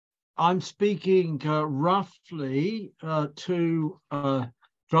I'm speaking roughly to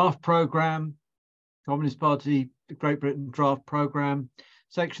draft program, Communist Party, Great Britain draft program,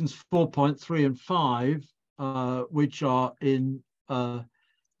 sections 4.3 and 5, which are in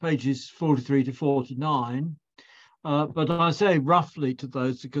pages 43 to 49. But I say roughly to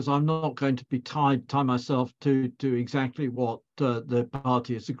those because I'm not going to be tie myself to exactly what the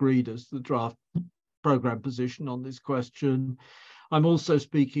party has agreed as the draft program position on this question. I'm also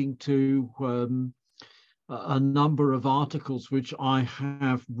speaking to a number of articles which I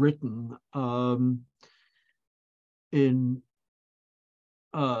have written in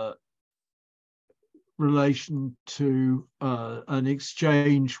relation to an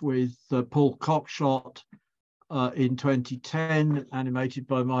exchange with Paul Cockshott in 2010, animated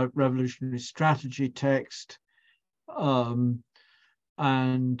by my revolutionary strategy text,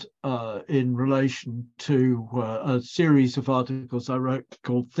 and in relation to a series of articles I wrote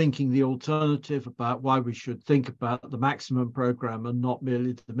called Thinking the Alternative, about why we should think about the maximum program and not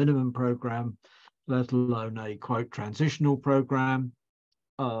merely the minimum program, let alone a, quote, transitional program.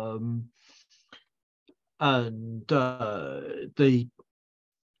 And the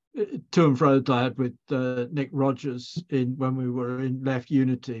to and fro I had with Nick Rogers when we were in Left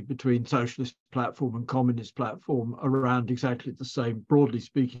Unity between Socialist Platform and Communist Platform around exactly the same, broadly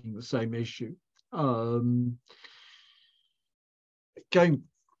speaking, the same issue. Going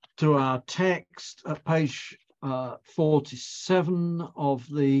to our text at page 47 of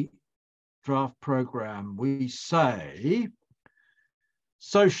the draft program, we say,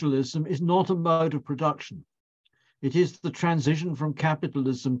 socialism is not a mode of production. It is the transition from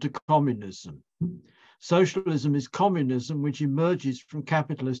capitalism to communism. Socialism is communism which emerges from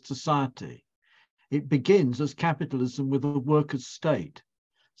capitalist society. It begins as capitalism with a workers' state.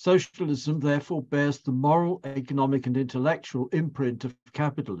 Socialism therefore bears the moral, economic, and intellectual imprint of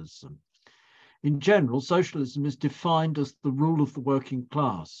capitalism. In general, socialism is defined as the rule of the working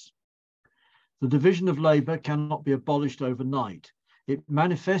class. The division of labour cannot be abolished overnight. It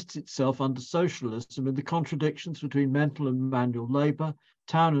manifests itself under socialism in the contradictions between mental and manual labour,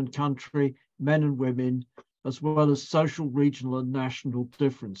 town and country, men and women, as well as social, regional and national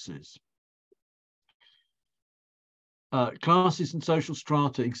differences. Classes and social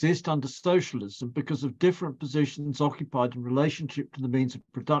strata exist under socialism because of different positions occupied in relationship to the means of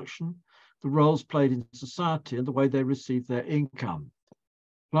production, the roles played in society, and the way they receive their income.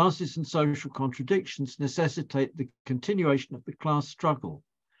 Classes and social contradictions necessitate the continuation of the class struggle.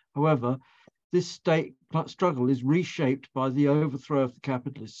 However, this struggle is reshaped by the overthrow of the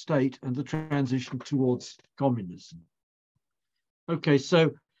capitalist state and the transition towards communism. Okay,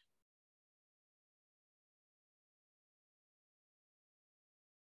 so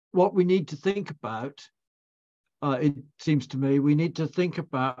what we need to think about, it seems to me, we need to think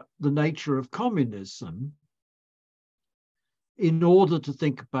about the nature of communism in order to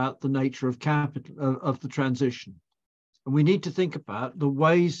think about the nature of of the transition. And we need to think about the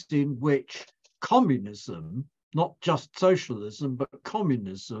ways in which communism, not just socialism, but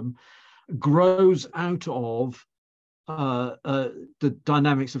communism, grows out of the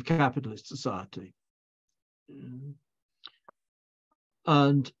dynamics of capitalist society.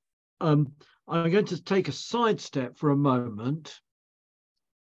 And I'm going to take a sidestep for a moment.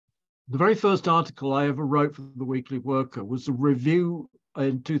 The very first article I ever wrote for the Weekly Worker was a review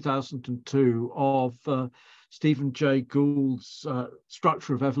in 2002 of Stephen Jay Gould's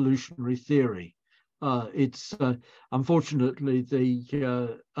Structure of Evolutionary Theory. It's unfortunately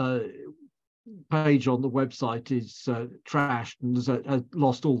the page on the website is trashed and has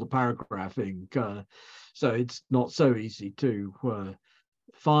lost all the paragraphing, so it's not so easy to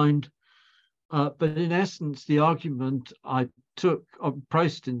find. But in essence, the argument I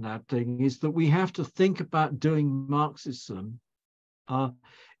priced in that thing is that we have to think about doing Marxism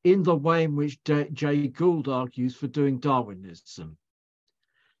in the way in which Jay Gould argues for doing Darwinism.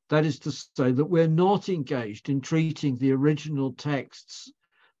 That is to say that we're not engaged in treating the original texts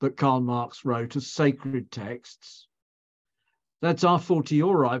that Karl Marx wrote as sacred texts. That's a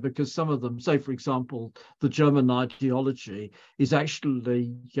fortiori because some of them, say, for example, the German ideology is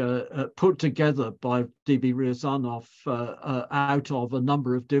actually put together by D.B. Ryazanov out of a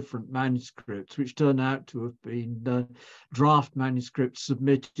number of different manuscripts, which turn out to have been draft manuscripts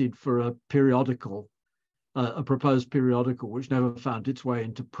submitted for a periodical, a proposed periodical, which never found its way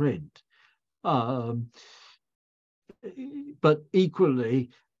into print. But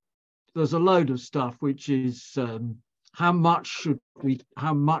equally, there's a load of stuff which is how much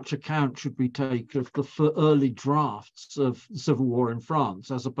account should we take of the early drafts of the Civil War in France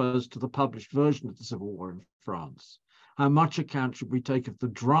as opposed to the published version of the Civil War in France? how much account should we take of the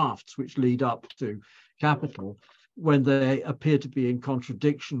drafts which lead up to Capital, when they appear to be in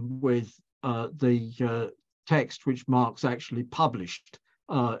contradiction with the text which Marx actually published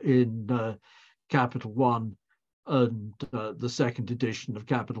in Capital One and the second edition of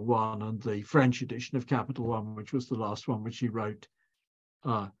Capital One and the French edition of Capital One, which was the last one which he wrote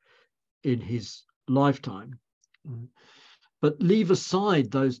in his lifetime. But leave aside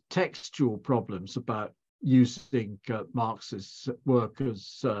those textual problems about using Marx's work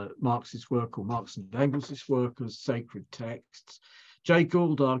or Marx and Engels' work as sacred texts. Jay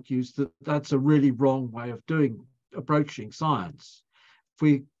Gould argues that that's a really wrong way of approaching science. If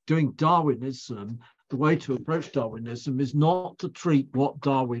we're doing Darwinism, the way to approach Darwinism is not to treat what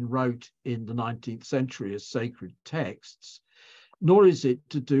Darwin wrote in the 19th century as sacred texts, nor is it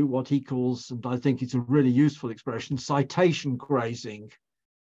to do what he calls, and I think it's a really useful expression, citation grazing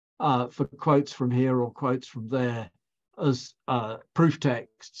for quotes from here or quotes from there as proof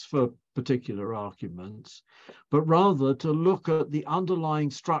texts for particular arguments, but rather to look at the underlying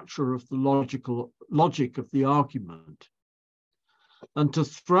structure of the logic of the argument and to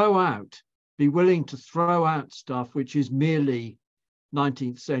be willing to throw out stuff which is merely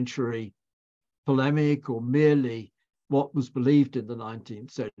 19th century polemic or merely what was believed in the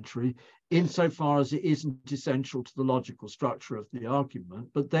 19th century, insofar as it isn't essential to the logical structure of the argument,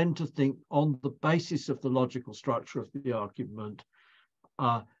 but then to think on the basis of the logical structure of the argument,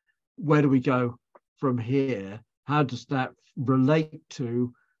 where do we go from here? How does that relate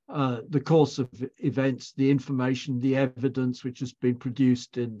to the course of events, the information, the evidence which has been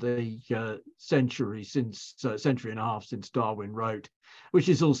produced in the century and a half since Darwin wrote, which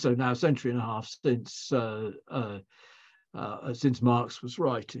is also now a century and a half since Marx was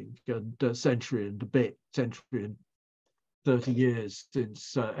writing, and a century and 30 years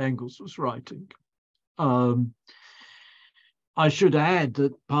since Engels was writing. I should add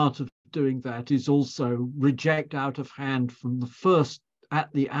that part of doing that is also reject out of hand from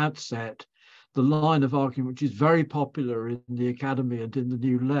at the outset, the line of argument which is very popular in the academy and in the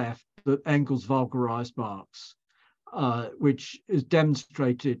New Left, that Engels vulgarized Marx, which is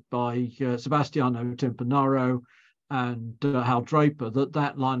demonstrated by Sebastiano Tempanaro and Hal Draper,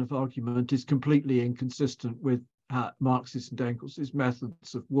 that line of argument is completely inconsistent with Marxist and Engels'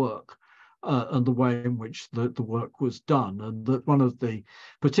 methods of work and the way in which the work was done. And that one of the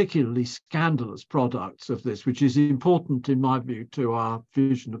particularly scandalous products of this, which is important in my view to our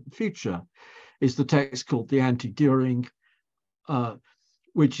vision of the future, is the text called The Anti-Düring,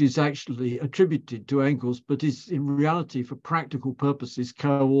 which is actually attributed to Engels, but is in reality, for practical purposes,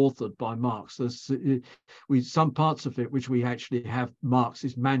 co-authored by Marx. There's some parts of it which we actually have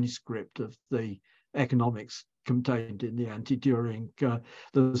Marx's manuscript of the economics contained in The Anti-Düring.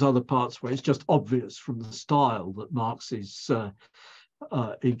 There's other parts where it's just obvious from the style that Marx is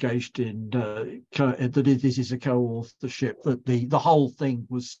engaged in, that this is a co-authorship, that the whole thing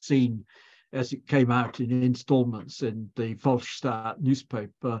was seen as it came out in installments in the Volksstadt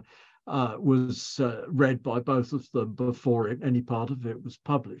newspaper, was read by both of them before any part of it was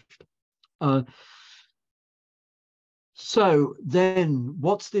published. So then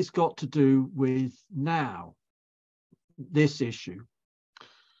what's this got to do with now, this issue?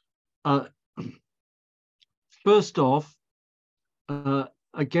 First off,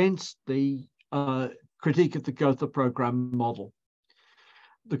 against the critique of the Gotha program model.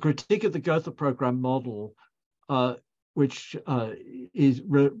 The critique of the Gotha program model, which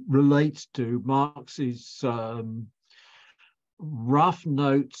relates to Marx's rough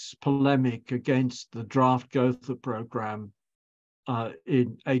notes polemic against the draft Gotha program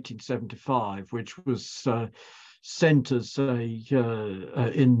in 1875, which was sent as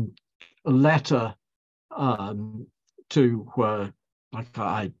in a letter to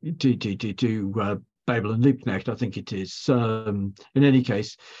Babel and Liebknecht, I think it is. In any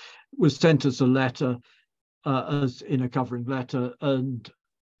case, was sent as a letter, as in a covering letter, and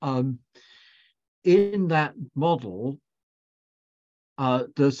in that model,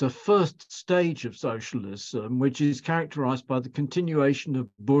 there's a first stage of socialism, which is characterized by the continuation of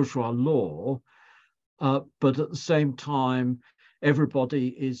bourgeois law, but at the same time, everybody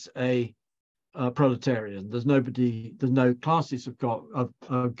is a proletarian. There's no classes have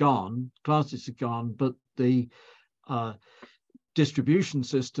gone, classes are gone, but the distribution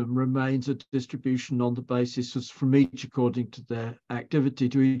system remains a distribution on the basis of from each according to their activity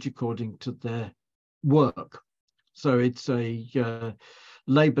to each according to their work. So it's a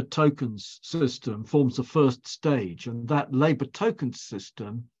labor tokens system forms the first stage, and that labor tokens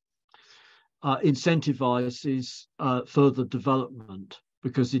system incentivizes further development,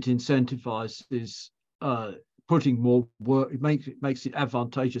 because it incentivizes putting more work, it makes it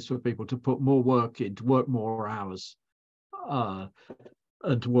advantageous for people to put more work in, to work more hours,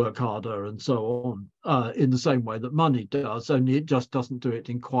 and to work harder and so on, in the same way that money does, only it just doesn't do it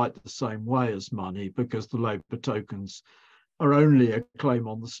in quite the same way as money, because the labour tokens are only a claim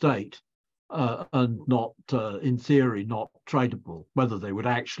on the state, and not, in theory, not tradable. Whether they would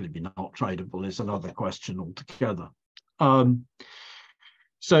actually be not tradable is another question altogether.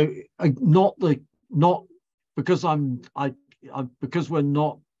 So not because because we're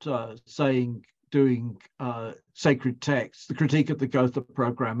not doing sacred texts. The Critique of the Gotha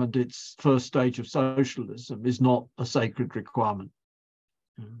Programme and its first stage of socialism is not a sacred requirement.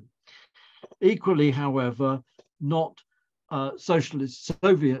 Equally, however, not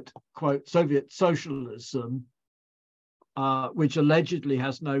Soviet socialism, which allegedly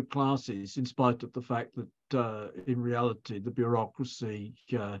has no classes, in spite of the fact that in reality the bureaucracy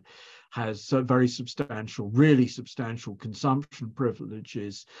has very substantial, really substantial consumption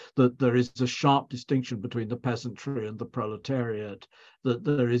privileges, that there is a sharp distinction between the peasantry and the proletariat, that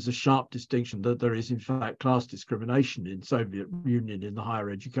there is a sharp distinction, that there is in fact class discrimination in Soviet Union in the higher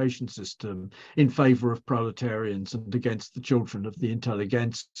education system in favor of proletarians and against the children of the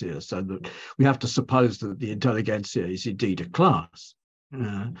intelligentsia, so that we have to suppose that the intelligentsia is indeed a class.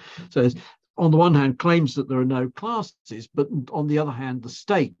 So on the one hand, claims that there are no classes, but on the other hand, the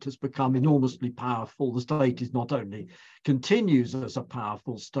state has become enormously powerful. The state is not only continues as a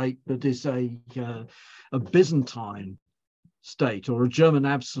powerful state, but is a Byzantine state, or a German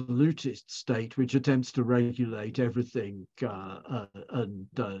absolutist state, which attempts to regulate everything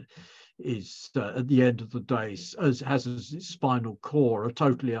and is at the end of the day has as its spinal core a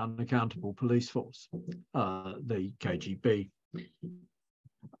totally unaccountable police force, the KGB.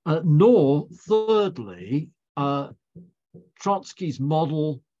 Nor, thirdly, Trotsky's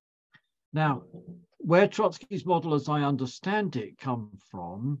model. Now, where Trotsky's model, as I understand it, come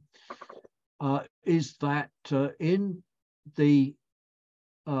from, is that in the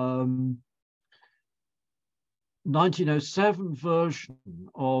 1907 version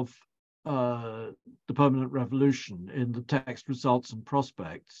of the Permanent Revolution, in the text Results and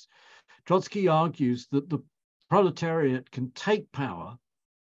Prospects, Trotsky argues that the proletariat can take power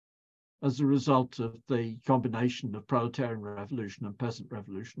as a result of the combination of proletarian revolution and peasant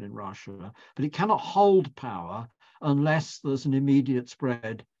revolution in Russia, but it cannot hold power unless there's an immediate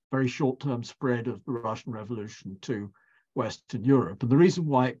spread, very short-term spread of the Russian Revolution to Western Europe. And the reason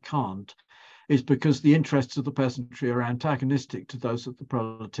why it can't is because the interests of the peasantry are antagonistic to those of the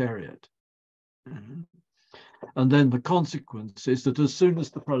proletariat. And then the consequence is that as soon as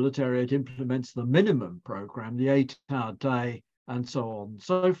the proletariat implements the minimum program, the 8-hour day, and so on and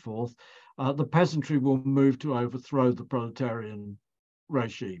so forth, the peasantry will move to overthrow the proletarian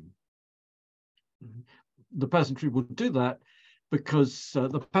regime. The peasantry will do that because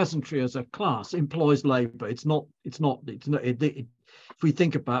the peasantry as a class employs labor. If we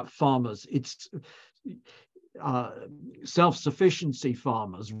think about farmers, it's self-sufficiency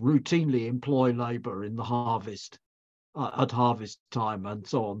farmers routinely employ labor in the harvest, at harvest time, and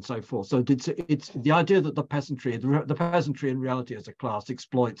so on and so forth. So it's the idea that the peasantry in reality as a class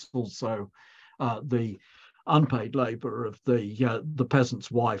exploits also the unpaid labor of the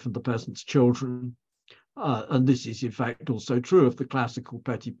peasant's wife and the peasant's children. And this is in fact also true of the classical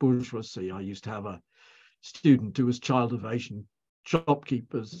petty bourgeoisie. I used to have a student who was child of Asian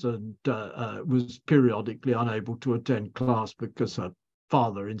shopkeepers and was periodically unable to attend class because her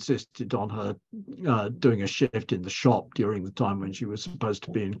father insisted on her doing a shift in the shop during the time when she was supposed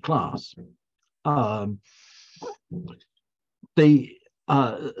to be in class. Then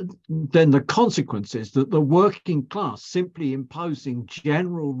the consequence is that the working class simply imposing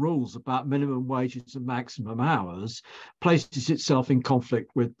general rules about minimum wages and maximum hours places itself in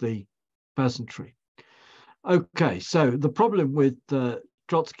conflict with the peasantry. Okay, so the problem with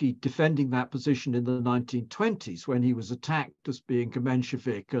Trotsky defending that position in the 1920s, when he was attacked as being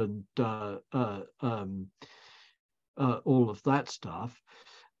Menshevik and all of that stuff,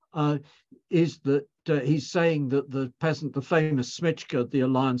 is that he's saying that the famous Smitchka, the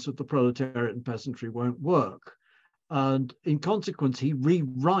alliance of the proletariat and peasantry, won't work. And in consequence, he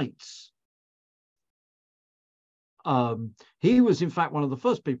rewrites. He was, in fact, one of the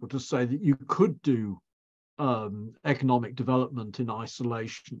first people to say that you could do economic development in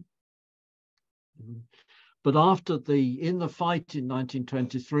isolation. But in the fight in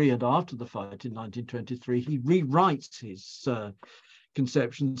 1923 and after the fight in 1923, he rewrites his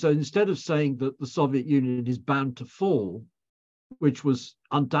conception. So instead of saying that the Soviet Union is bound to fall, which was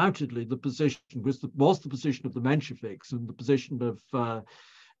undoubtedly the position, was the position of the Mensheviks and the position of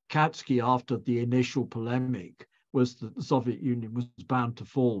Kautsky, after the initial polemic, was that the Soviet Union was bound to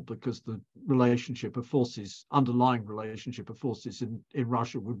fall because the relationship of forces, underlying relationship of forces in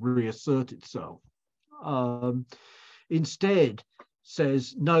Russia would reassert itself. Instead,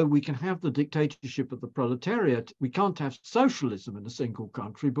 says, no, we can have the dictatorship of the proletariat. We can't have socialism in a single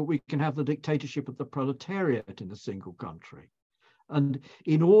country, but we can have the dictatorship of the proletariat in a single country. And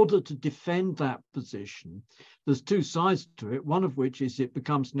in order to defend that position, there's two sides to it, one of which is it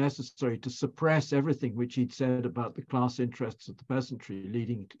becomes necessary to suppress everything which he'd said about the class interests of the peasantry,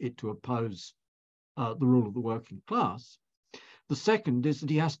 leading it to oppose the rule of the working class. The second is that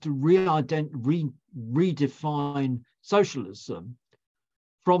he has to redefine socialism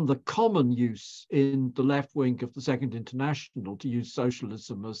from the common use in the left wing of the Second International to use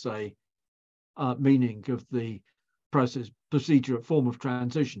socialism as a meaning of the procedure, form of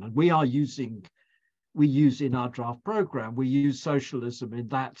transition. And we use in our draft program, we use socialism in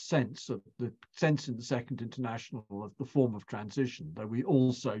that sense, of the sense in the Second International of the form of transition, though we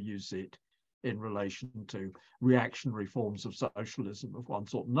also use it in relation to reactionary forms of socialism of one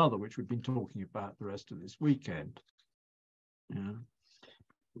sort or another, which we've been talking about the rest of this weekend. Yeah.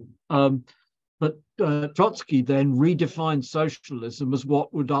 But Trotsky then redefined socialism as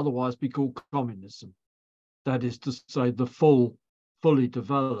what would otherwise be called communism. That is to say, the fully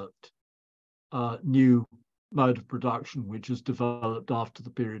developed new mode of production, which has developed after the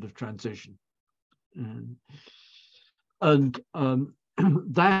period of transition. And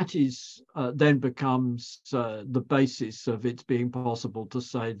that is then becomes the basis of it being possible to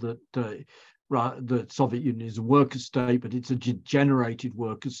say that the Soviet Union is a worker state, but it's a degenerated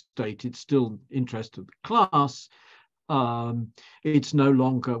worker state. It's still interest of the class. It's no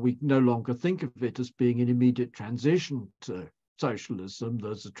longer, we no longer think of it as being an immediate transition to socialism.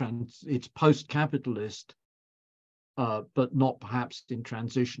 It's post-capitalist, but not perhaps in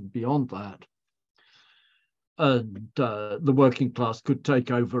transition beyond that. And the working class could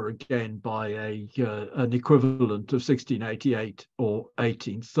take over again by an equivalent of 1688 or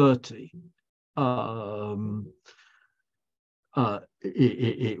 1830,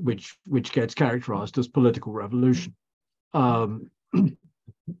 which gets characterized as political revolution, a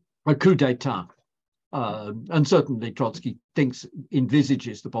coup d'etat. And certainly Trotsky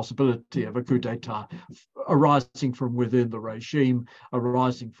envisages the possibility of a coup d'etat arising from within the regime,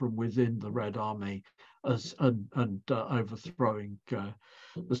 arising from within the Red Army, and overthrowing the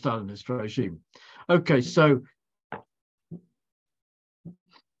Stalinist regime. Okay, so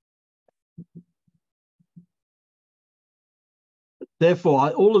therefore,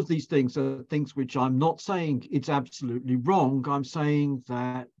 all of these things are things which I'm not saying it's absolutely wrong. I'm saying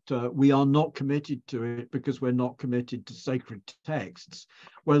that we are not committed to it because we're not committed to sacred texts,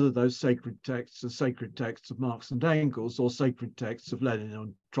 whether those sacred texts are sacred texts of Marx and Engels or sacred texts of Lenin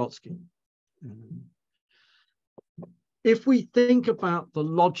and Trotsky. If we think about the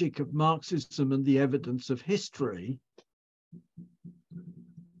logic of Marxism and the evidence of history,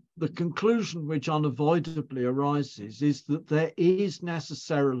 the conclusion which unavoidably arises is that there is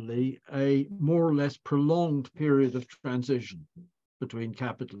necessarily a more or less prolonged period of transition between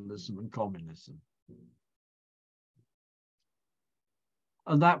capitalism and communism.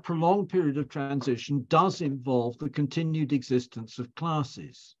 And that prolonged period of transition does involve the continued existence of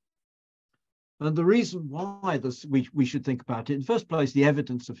classes. And the reason why we should think about it, in the first place, the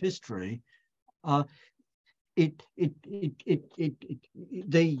evidence of history,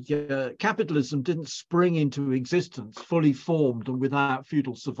 capitalism didn't spring into existence fully formed and without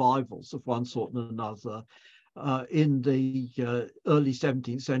feudal survivals of one sort and another in the early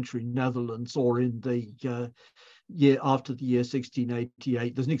 17th century Netherlands or in the year after the year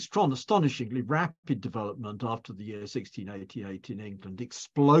 1688. There's an astonishingly rapid development after the year 1688 in England,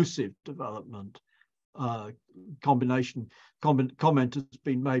 explosive development. Comment has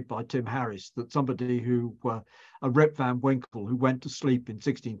been made by Tim Harris that somebody who, a Rip Van Winkle who went to sleep in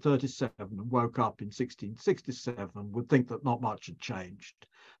 1637 and woke up in 1667 would think that not much had changed.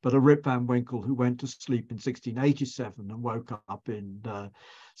 But a Rip Van Winkle who went to sleep in 1687 and woke up in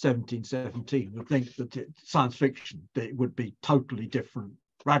 1717 would think that science fiction, it would be totally different,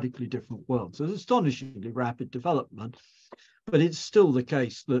 radically different worlds. So it's astonishingly rapid development. But it's still the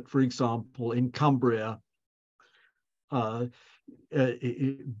case that, for example, in Cumbria,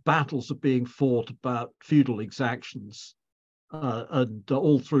 battles are being fought about feudal exactions, and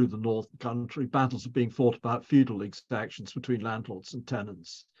all through the north of the country, battles are being fought about feudal exactions between landlords and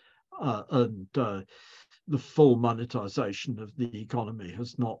tenants, and the full monetization of the economy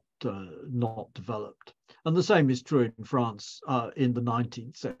has not developed. And the same is true in France in the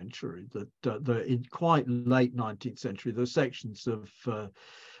 19th century, that in quite late 19th century, there are sections of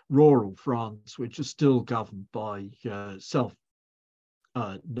rural France, which are still governed by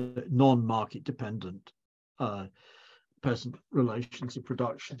non-market dependent peasant relations of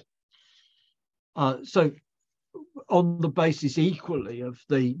production. So on the basis equally of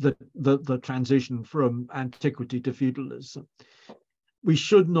the transition from antiquity to feudalism, we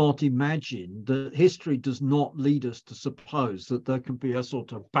should not imagine that history does not lead us to suppose that there can be a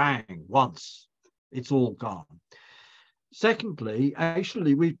sort of bang once it's all gone. Secondly,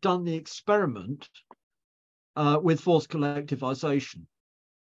 actually, we've done the experiment with forced collectivization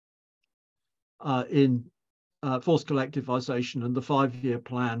forced collectivization and the 5-year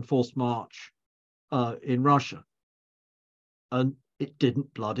plan, forced march in Russia. And it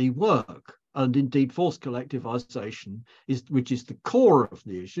didn't bloody work. And indeed, forced collectivization, which is the core of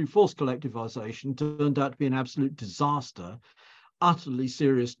the issue, forced collectivization turned out to be an absolute disaster, utterly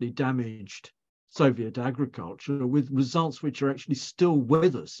seriously damaged Soviet agriculture, with results which are actually still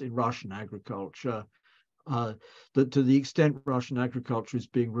with us in Russian agriculture. That to the extent Russian agriculture is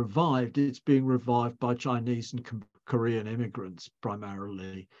being revived, it's being revived by Chinese and Korean immigrants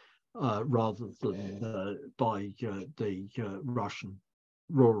primarily, rather than by the Russian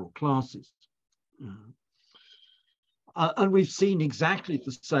rural classes. And we've seen exactly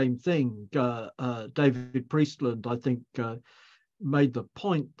the same thing. David Priestland, I think, made the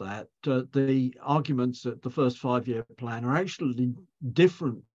point that the arguments at the first 5-year plan are actually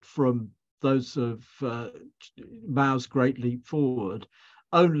different from those of Mao's Great Leap Forward,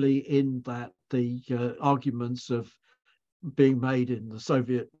 only in that the arguments of being made in the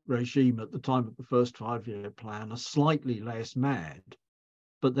Soviet regime at the time of the first 5-year plan are slightly less mad,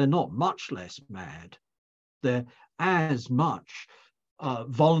 but they're not much less mad. They're as much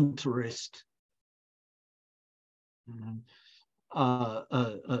voluntarist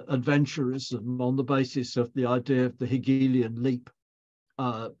adventurism on the basis of the idea of the Hegelian leap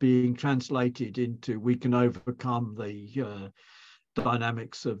being translated into we can overcome the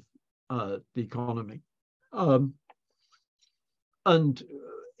dynamics of the economy. And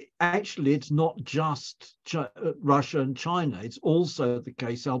actually, it's not just Russia and China. It's also the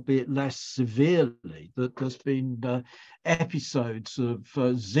case, albeit less severely, that there's been episodes of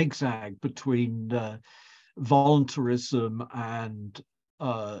zigzag between voluntarism and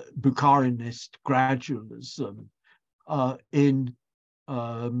Bukharinist gradualism in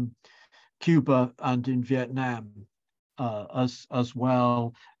Cuba and in Vietnam as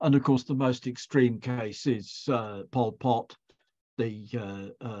well. And of course, the most extreme case is Pol Pot, the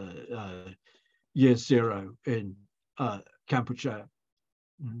year zero in Kampuchea.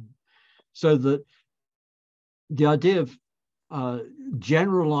 So that the idea of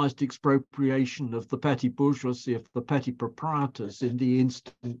generalized expropriation of the petty bourgeoisie, of the petty proprietors in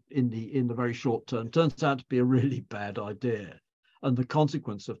the very short term turns out to be a really bad idea. And the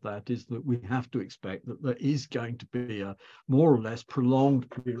consequence of that is that we have to expect that there is going to be a more or less prolonged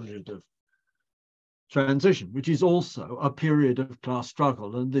period of transition, which is also a period of class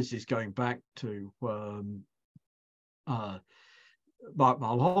struggle. And this is going back to Mark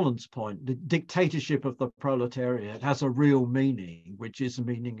Mulholland's point. The dictatorship of the proletariat has a real meaning, which is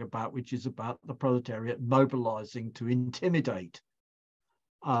about the proletariat mobilizing to intimidate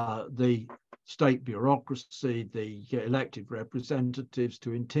the state bureaucracy, the elected representatives,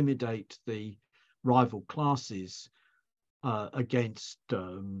 to intimidate the rival classes against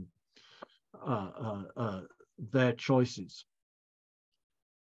their choices.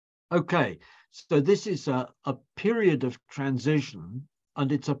 Okay, so this is a period of transition,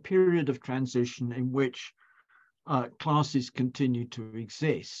 and it's a period of transition in which classes continue to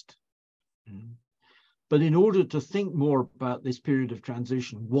exist. But in order to think more about this period of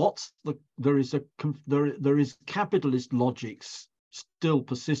transition, there is capitalist logics still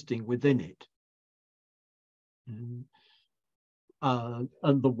persisting within it.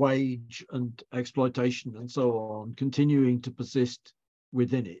 And the wage and exploitation and so on continuing to persist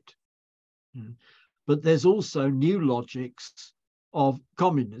within it. But there's also new logics of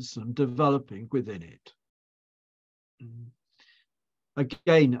communism developing within it.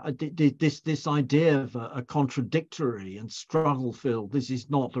 Again, this idea of a contradictory and struggle-filled, this is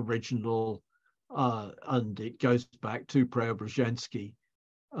not original, and it goes back to Preobrazhensky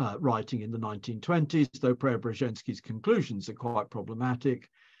writing in the 1920s, though Preobrazhensky's conclusions are quite problematic,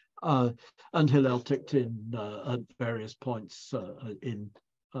 and Hillel Tikhtin at various points in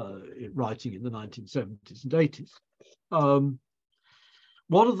writing in the 1970s and 80s.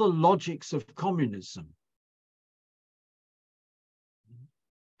 What are the logics of communism?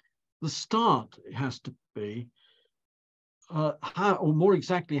 The start has to be, or more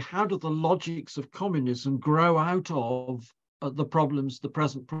exactly, how do the logics of communism grow out of the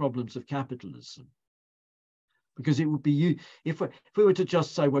present problems of capitalism. Because it would be, if we were to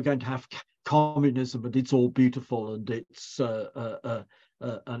just say we're going to have communism and it's all beautiful and it's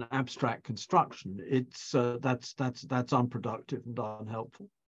an abstract construction, that's unproductive and unhelpful.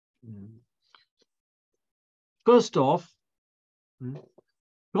 First off,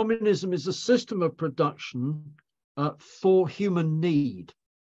 communism is a system of production for human need.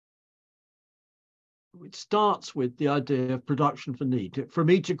 It starts with the idea of production for need, from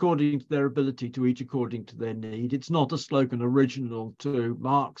each according to their ability to each according to their need. It's not a slogan original to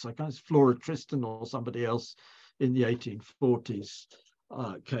Marx. I guess Flora Tristan or somebody else in the 1840s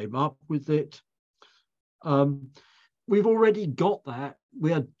came up with it. We've already got that.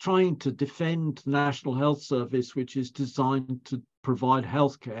 We are trying to defend the National Health Service, which is designed to provide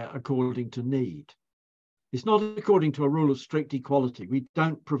healthcare according to need. It's not according to a rule of strict equality. We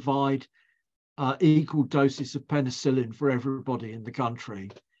don't provide equal doses of penicillin for everybody in the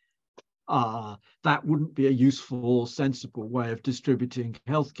country. That wouldn't be a useful or sensible way of distributing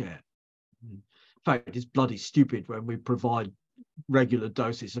healthcare. In fact, it's bloody stupid when we provide regular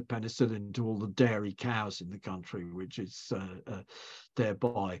doses of penicillin to all the dairy cows in the country, which is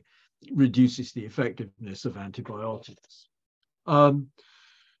thereby reduces the effectiveness of antibiotics.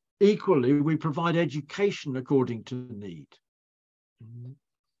 Equally, we provide education according to need.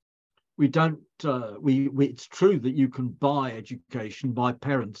 We don't, it's true that you can buy education. My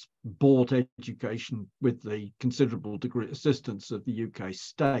parents bought education with the considerable degree of assistance of the UK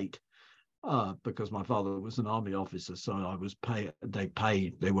state, because my father was an army officer, so I was they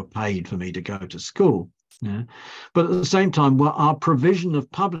were paid for me to go to school. Yeah. But at the same time, our provision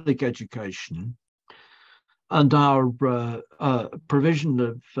of public education and our provision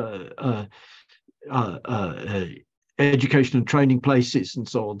of education and training places and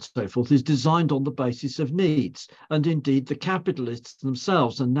so on and so forth is designed on the basis of needs. And indeed, the capitalists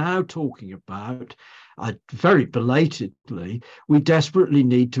themselves are now talking about, very belatedly, we desperately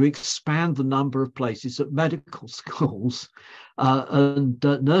need to expand the number of places at medical schools and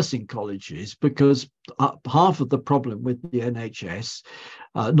nursing colleges, because half of the problem with the NHS,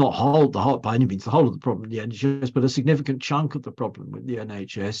 not by any means the whole of the problem with the NHS, but a significant chunk of the problem with the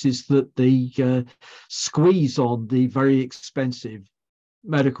NHS is that the squeeze on the very expensive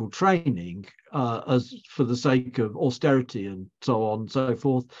medical training, as for the sake of austerity and so on and so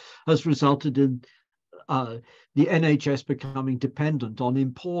forth, has resulted in the NHS becoming dependent on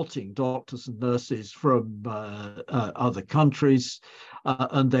importing doctors and nurses from other countries,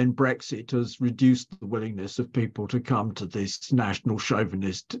 and then Brexit has reduced the willingness of people to come to this national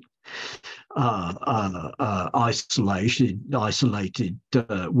chauvinist, isolated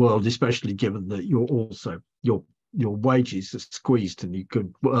world, especially given that your wages are squeezed and you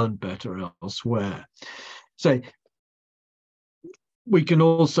could earn better elsewhere. So we can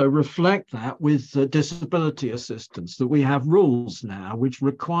also reflect that with disability assistance, that we have rules now which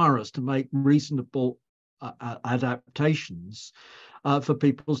require us to make reasonable adaptations for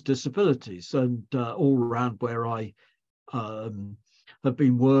people's disabilities. And all around where I have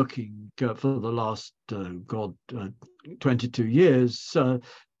been working for the last, 22 years,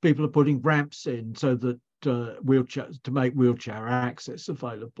 people are putting ramps in so that wheelchairs, to make wheelchair access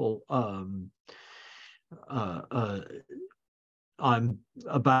available. I'm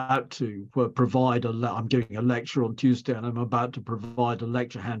about to provide I'm giving a lecture on Tuesday, and I'm about to provide a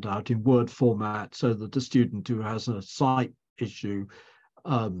lecture handout in Word format so that a student who has a sight issue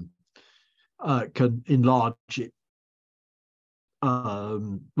can enlarge it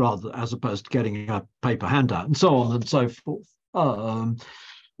rather, as opposed to getting a paper handout, and so on and so forth.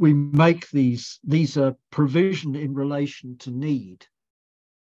 We make these are provision in relation to need.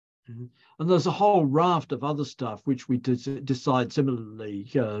 And there's a whole raft of other stuff which we decide similarly.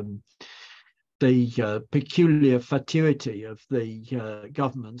 The peculiar fatuity of the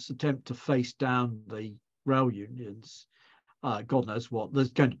government's attempt to face down the rail unions. God knows what.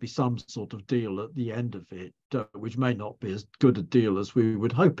 There's going to be some sort of deal at the end of it, which may not be as good a deal as we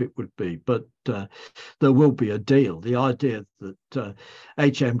would hope it would be, but there will be a deal. The idea that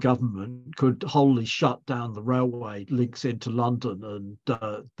HM government could wholly shut down the railway links into London, and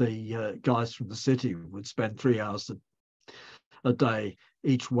the guys from the city would spend 3 hours a day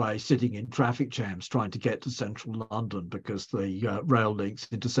each way sitting in traffic jams trying to get to central London because the rail links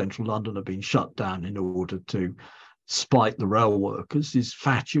into central London have been shut down in order to spite the rail workers, is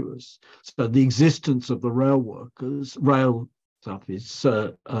fatuous. So the existence of the rail workers, rail stuff, is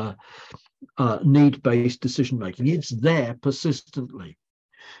need-based decision-making. It's there persistently.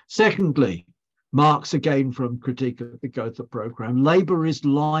 Secondly, Marx, again from Critique of the Gotha Programme, labour is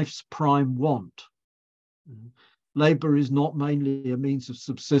life's prime want. Labour is not mainly a means of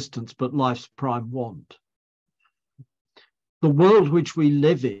subsistence, but life's prime want. The world which we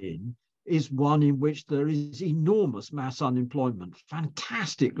live in is one in which there is enormous mass unemployment,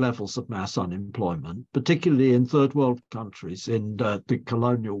 fantastic levels of mass unemployment, particularly in third world countries, in the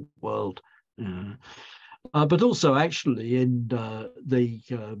colonial world, but also actually in the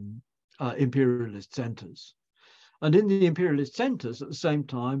imperialist centres. And in the imperialist centres, at the same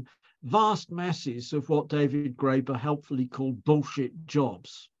time, vast masses of what David Graeber helpfully called bullshit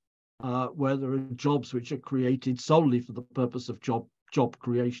jobs, where there are jobs which are created solely for the purpose of job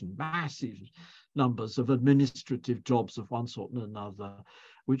creation, massive numbers of administrative jobs of one sort and another,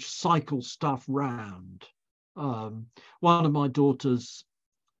 which cycle stuff round. One of my daughters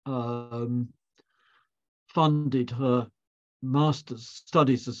funded her master's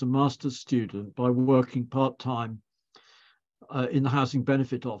studies as a master's student by working part-time in the Housing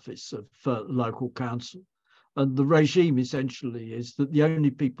Benefit Office of local council. And the regime essentially is that the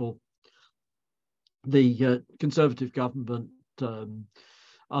only people, the Conservative government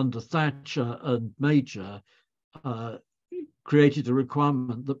under Thatcher and Major created a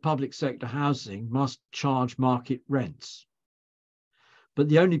requirement that public sector housing must charge market rents. But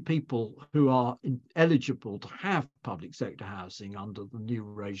the only people who are eligible to have public sector housing under the new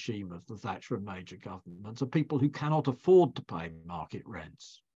regime of the Thatcher and Major governments are people who cannot afford to pay market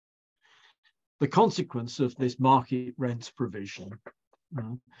rents. The consequence of this market rents provision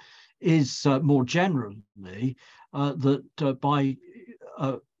is more generally that by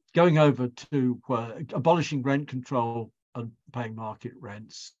going over to abolishing rent control and paying market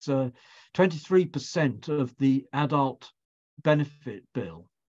rents, 23% of the adult benefit bill,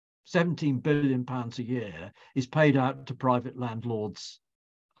 £17 billion a year, is paid out to private landlords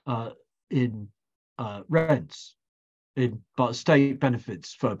in rents, in state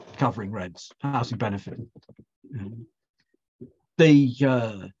benefits for covering rents, housing benefit.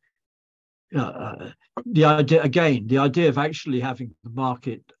 The idea of actually having the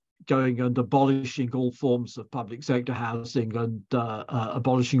market going and abolishing all forms of public sector housing and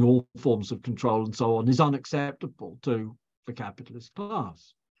abolishing all forms of control and so on is unacceptable to the capitalist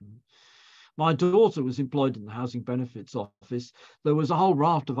class. My daughter was employed in the Housing Benefits Office. There was a whole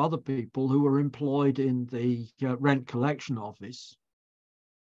raft of other people who were employed in the Rent Collection Office.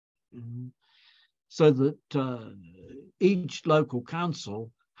 So that each local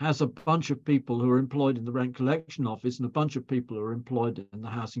council has a bunch of people who are employed in the Rent Collection Office and a bunch of people who are employed in the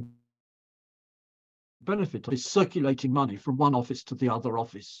Housing Benefit Office, circulating money from one office to the other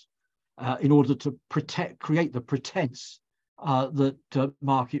office in order to create the pretense that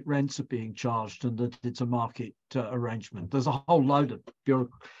market rents are being charged and that it's a market arrangement. There's a whole load of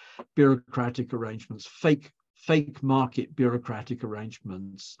bureaucratic arrangements, fake market bureaucratic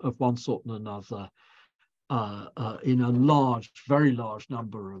arrangements of one sort and another in a very large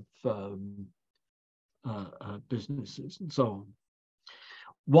number of businesses and so on.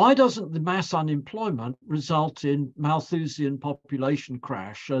 Why doesn't the mass unemployment result in Malthusian population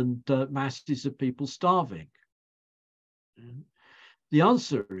crash and masses of people starving? The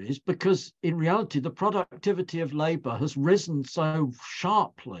answer is because in reality, the productivity of labour has risen so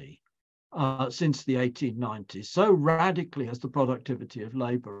sharply since the 1890s, so radically has the productivity of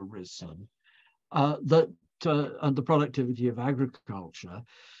labour risen, and the productivity of agriculture,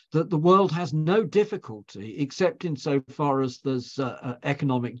 that the world has no difficulty, except insofar as there's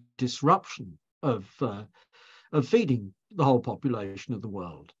economic disruption of feeding the whole population of the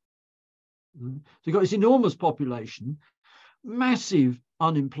world. So you've got this enormous population, massive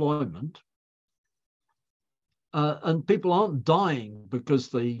unemployment, and people aren't dying because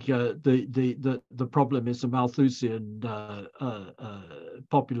the problem is a Malthusian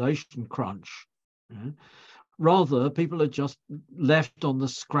population crunch. Rather, people are just left on the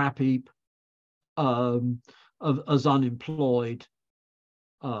scrap heap as unemployed,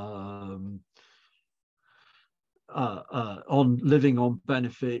 living on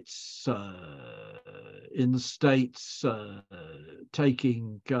benefits in the States,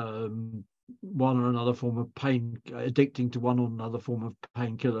 taking one or another form of pain, addicting to one or another form of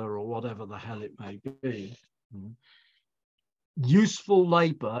painkiller or whatever the hell it may be. Useful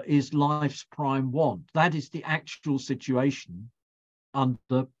labour is life's prime want. That is the actual situation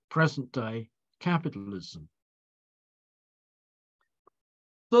under present day capitalism.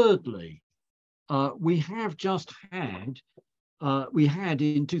 Thirdly, we have just had, we had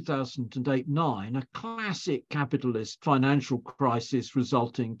in 2008-9 a classic capitalist financial crisis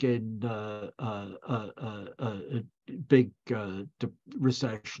resulting in a big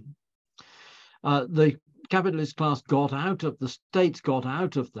recession. The capitalist class got out of, the states got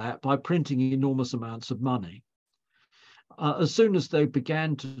out of that by printing enormous amounts of money. as soon as they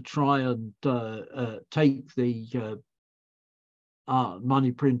began to try and take the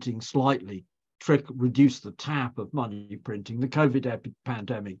money printing slightly, reduce the tap of money printing, the COVID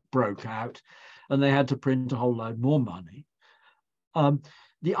pandemic broke out and they had to print a whole load more money.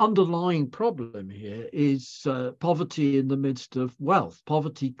 The underlying problem here is poverty in the midst of wealth,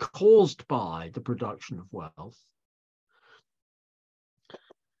 poverty caused by the production of wealth.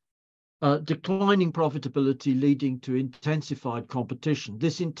 Declining profitability leading to intensified competition.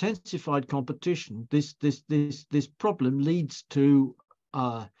 This intensified competition, this problem leads to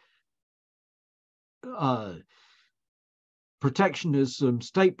protectionism,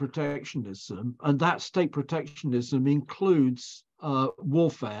 state protectionism, and that state protectionism includes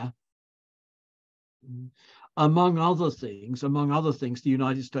warfare. Among other things, the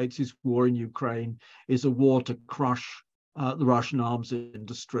United States' war in Ukraine is a war to crush the Russian arms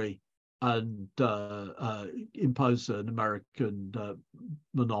industry and impose an American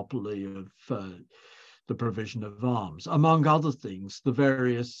monopoly of the provision of arms. Among other things, the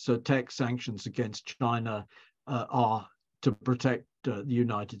various tech sanctions against China are to protect the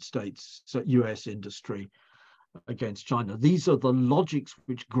United States, US industry against China. These are the logics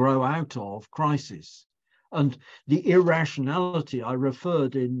which grow out of crisis. And the irrationality I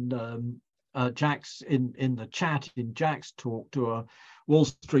referred in Jack's in the chat in Jack's talk to a Wall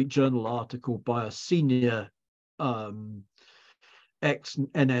Street Journal article by a senior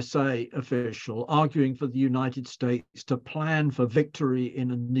ex-NSA official arguing for the United States to plan for victory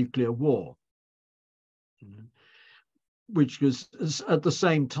in a nuclear war, which was at the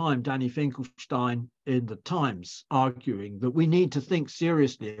same time Danny Finkelstein in the Times arguing that we need to think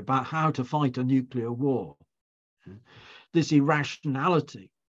seriously about how to fight a nuclear war. This irrationality.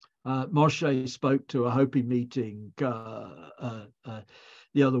 Moshe spoke to a Hopi meeting the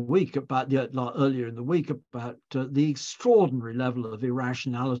other week earlier in the week about the extraordinary level of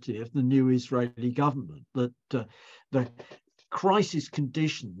irrationality of the new Israeli government, that the crisis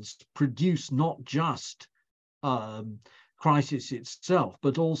conditions produce not just crisis itself,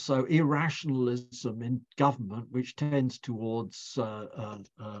 but also irrationalism in government, which tends towards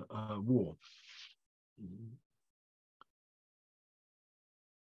war.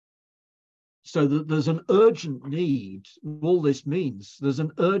 So that there's an urgent need, all this means, there's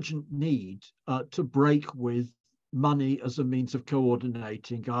an urgent need to break with money as a means of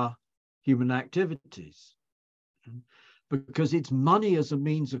coordinating our human activities. Because it's money as a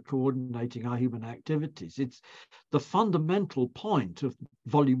means of coordinating our human activities. It's the fundamental point of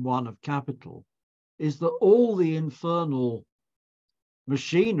Volume 1 of Capital is that all the infernal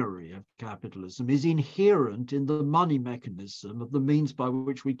machinery of capitalism is inherent in the money mechanism of the means by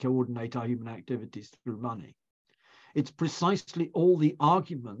which we coordinate our human activities through money. It's precisely all the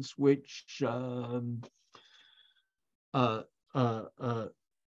arguments which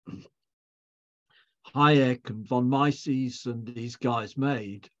Hayek and von Mises and these guys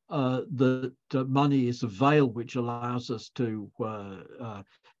made, that money is a veil which allows us to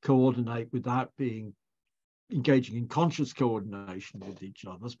coordinate without engaging in conscious coordination with each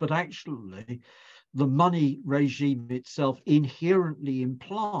other. But actually, the money regime itself inherently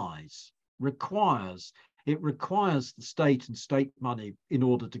requires the state and state money in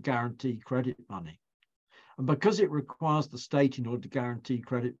order to guarantee credit money. And because it requires the state in order to guarantee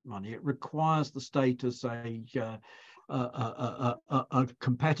credit money, it requires the state as a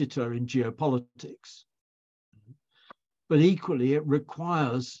competitor in geopolitics. But equally, it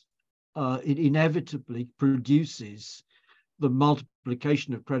requires, it inevitably produces the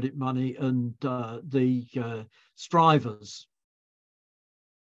multiplication of credit money and the strivers,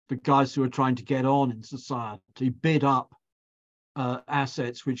 the guys who are trying to get on in society, bid up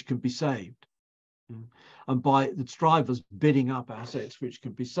assets which can be saved. And by the strivers bidding up assets which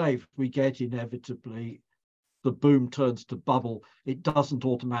can be saved, we get inevitably the boom turns to bubble. It doesn't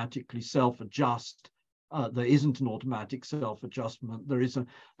automatically self-adjust. There isn't an automatic self-adjustment. There is a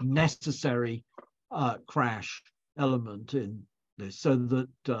necessary crash element in this, so that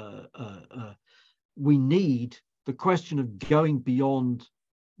we need the question of going beyond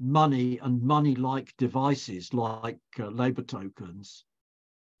money and money-like devices like labor tokens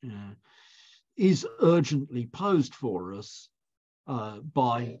is urgently posed for us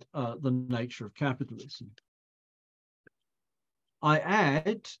by the nature of capitalism. I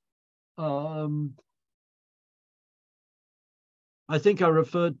add, I think I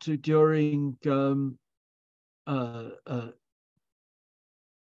referred to during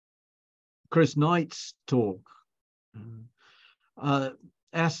Chris Knight's talk,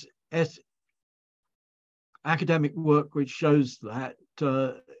 academic work which shows that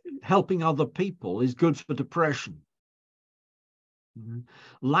helping other people is good for depression.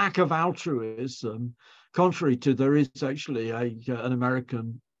 Lack of altruism, contrary to, there is actually an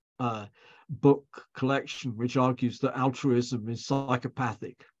American book collection which argues that altruism is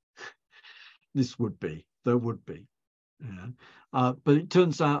psychopathic. There would be. Yeah. But it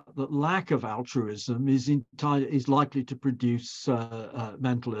turns out that lack of altruism is likely to produce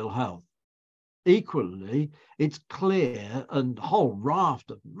mental ill health. Equally, it's clear, and a whole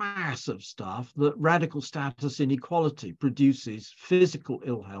raft of massive stuff, that radical status inequality produces physical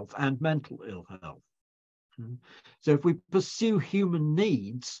ill health and mental ill health. So if we pursue human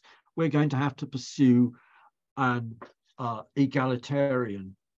needs, we're going to have to pursue an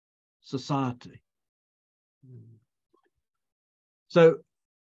egalitarian society. So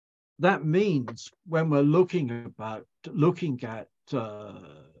that means when we're looking at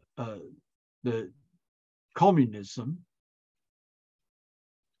the communism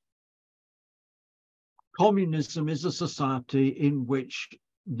is a society in which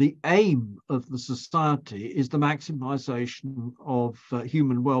the aim of the society is the maximization of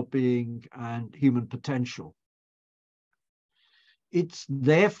human well-being and human potential. It's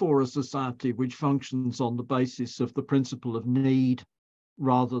therefore a society which functions on the basis of the principle of need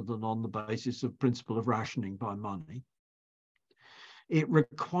rather than on the basis of principle of rationing by money. It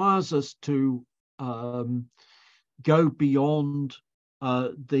requires us to go beyond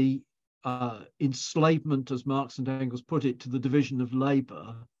the enslavement, as Marx and Engels put it, to the division of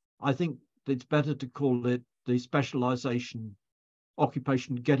labor. I think it's better to call it the specialization,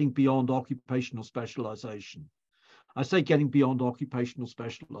 getting beyond occupational specialization. I say getting beyond occupational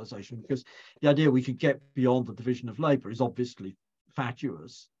specialization because the idea we could get beyond the division of labor is obviously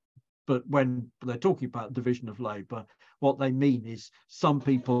fatuous. But when they're talking about division of labor, what they mean is some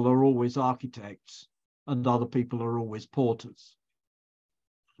people are always architects and other people are always porters.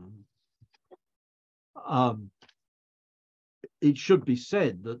 It should be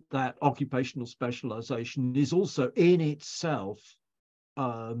said that occupational specialization is also in itself,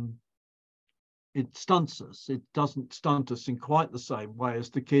 it stunts us. It doesn't stunt us in quite the same way as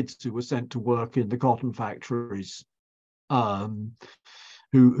the kids who were sent to work in the cotton factories, who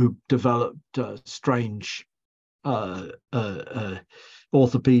developed strange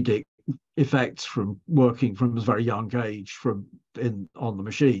orthopedic effects from working from a very young age on the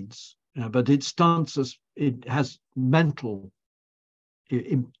machines. But it stunts us. It has mental.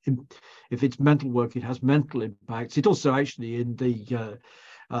 If it's mental work, it has mental impacts. It also actually in the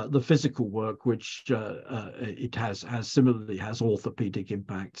physical work, which it has similarly has orthopedic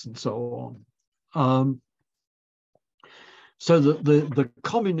impacts and so on. So the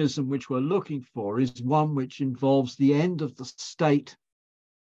communism which we're looking for is one which involves the end of the state,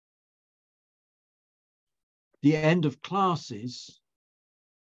 the end of classes,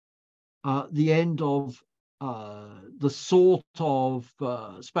 the end of the sort of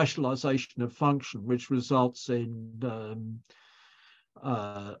specialization of function which results in the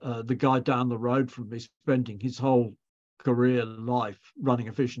guy down the road from me spending his whole career life running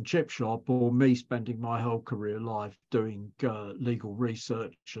a fish and chip shop, or me spending my whole career life doing legal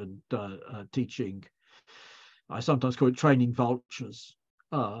research and teaching. I sometimes call it training vultures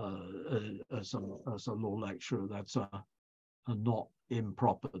as a law lecturer. That's a not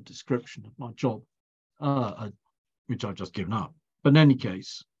improper description of my job, which I've just given up. But in any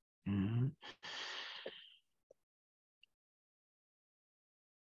case,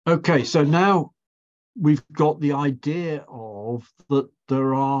 okay, so now we've got the idea of that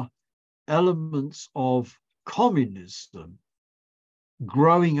there are elements of communism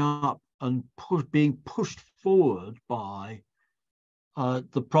growing up and being pushed forward by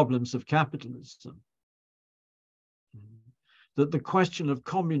the problems of capitalism. That the question of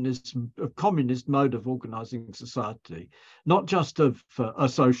communism, of communist mode of organizing society, not just of a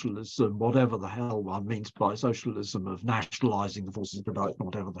socialism, whatever the hell one means by socialism, of nationalizing the forces of production,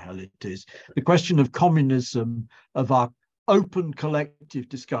 whatever the hell it is, the question of communism, of our open collective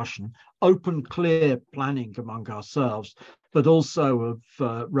discussion, open clear planning among ourselves, but also of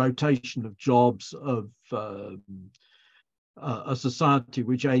rotation of jobs, of a society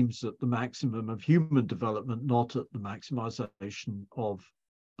which aims at the maximum of human development, not at the maximization of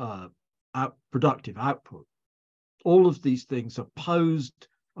productive output. All of these things are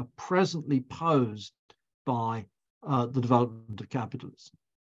presently posed by the development of capitalism.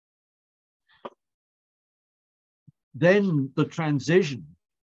 Then the transition.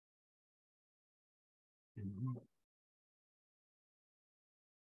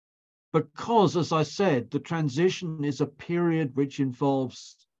 Because, as I said, the transition is a period which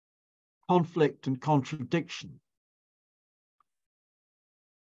involves conflict and contradiction.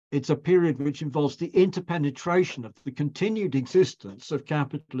 it's a period which involves the interpenetration of the continued existence of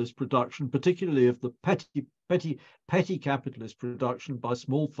capitalist production, particularly of the petty capitalist production by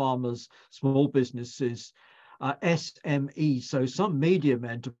small farmers, small businesses, SME, so some medium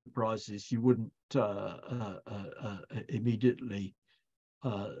enterprises you wouldn't immediately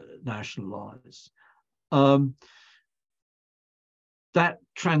nationalize. That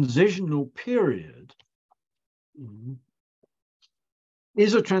transitional period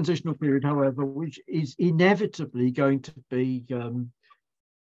is a transitional period, however, which is inevitably going to be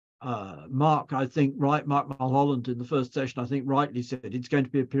Mark Mulholland in the first session, I think rightly said, it's going to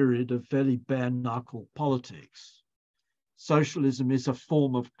be a period of fairly bare knuckle politics. Socialism is a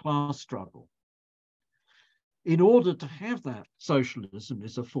form of class struggle. In order to have that socialism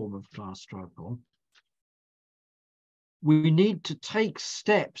is a form of class struggle, we need to take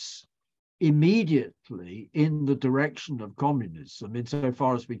steps immediately in the direction of communism,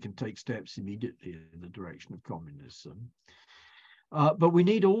 insofar as we can take steps immediately in the direction of communism. But we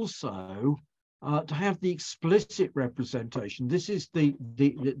need also to have the explicit representation. This is the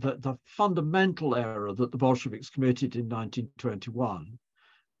fundamental error that the Bolsheviks committed in 1921,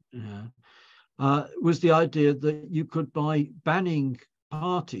 was the idea that you could, by banning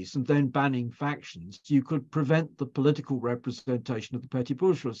parties and then banning factions, you could prevent the political representation of the petty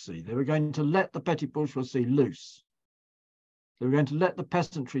bourgeoisie. They were going to let the petty bourgeoisie loose. They were going to let the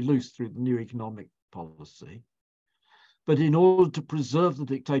peasantry loose through the new economic policy. But in order to preserve the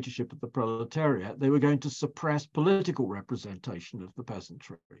dictatorship of the proletariat, they were going to suppress political representation of the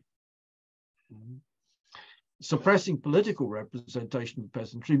peasantry. Suppressing political representation of the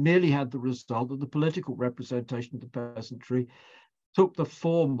peasantry merely had the result that the political representation of the peasantry took the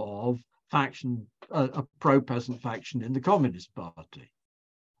form of faction, a pro-peasant faction in the Communist Party.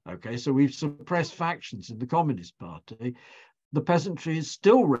 Okay, so we've suppressed factions in the Communist Party. The peasantry is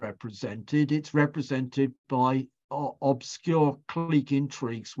still represented. It's represented by obscure clique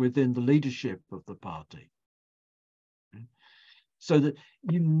intrigues within the leadership of the party. So that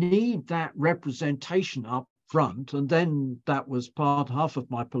you need that representation up front, and then that was half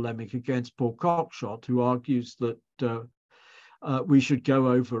of my polemic against Paul Cockshott, who argues that we should go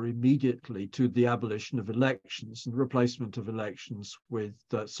over immediately to the abolition of elections and replacement of elections with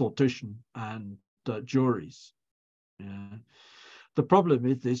sortition and juries. The problem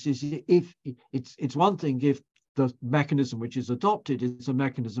with this is, if it's one thing if the mechanism which is adopted is a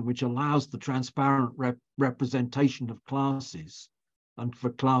mechanism which allows the transparent representation of classes, and for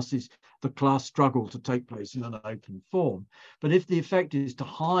classes, the class struggle to take place in an open form. But if the effect is to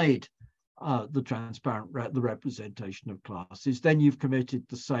hide the transparent the representation of classes, then you've committed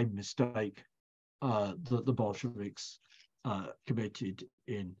the same mistake that the Bolsheviks committed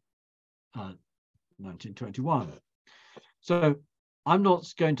in 1921. So I'm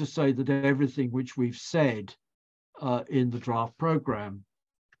not going to say that everything which we've said in the draft program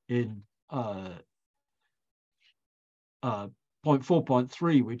in point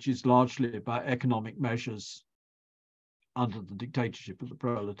 4.3, which is largely about economic measures under the dictatorship of the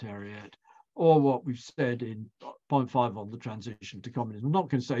proletariat, or what we've said in point 5 on the transition to communism. I'm not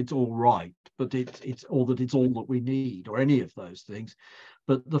going to say it's all right, but it's all that we need, or any of those things.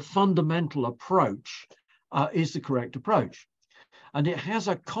 But the fundamental approach is the correct approach. And it has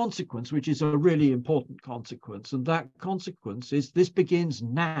a consequence, which is a really important consequence. And that consequence is this begins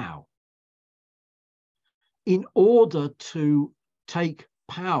now. In order to take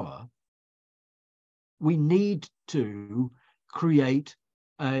power, we need to create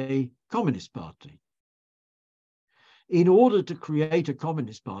a communist party. In order to create a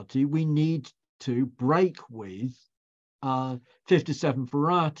communist party, we need to break with 57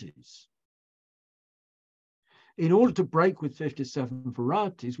 varieties. In order to break with 57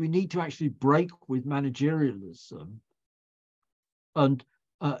 varieties, we need to actually break with managerialism, and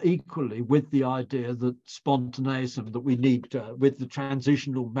equally with the idea that spontaneism, that we need with the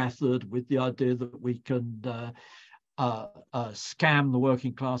transitional method, with the idea that we can scam the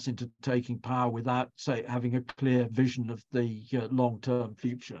working class into taking power without, say, having a clear vision of the long-term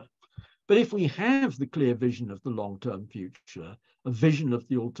future. But if we have the clear vision of the long-term future, a vision of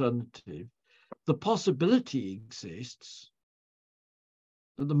the alternative, the possibility exists,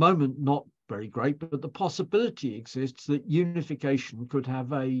 at the moment not very great, but the possibility exists that unification could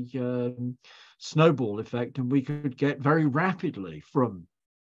have a snowball effect, and we could get very rapidly from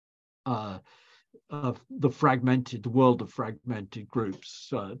the world of fragmented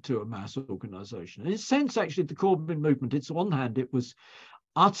groups to a mass organization. In a sense, actually, the Corbyn movement, it's on one hand, it was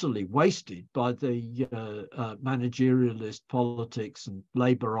utterly wasted by the managerialist politics and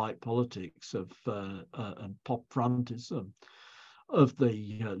Labourite politics of and pop frontism of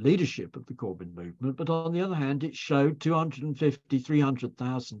the leadership of the Corbyn movement, but on the other hand, it showed 250,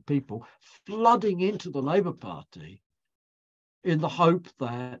 300,000 people flooding into the Labour Party in the hope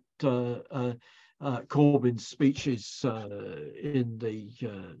that Corbyn's speeches in the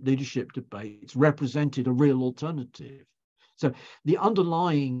leadership debates represented a real alternative. So the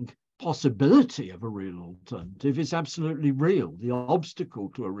underlying possibility of a real alternative is absolutely real. The obstacle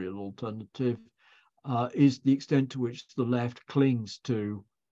to a real alternative is the extent to which the left clings to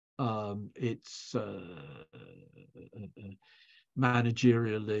its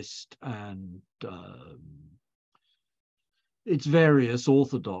managerialist and its various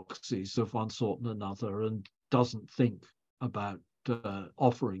orthodoxies of one sort and another, and doesn't think about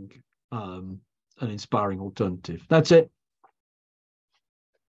offering an inspiring alternative. That's it.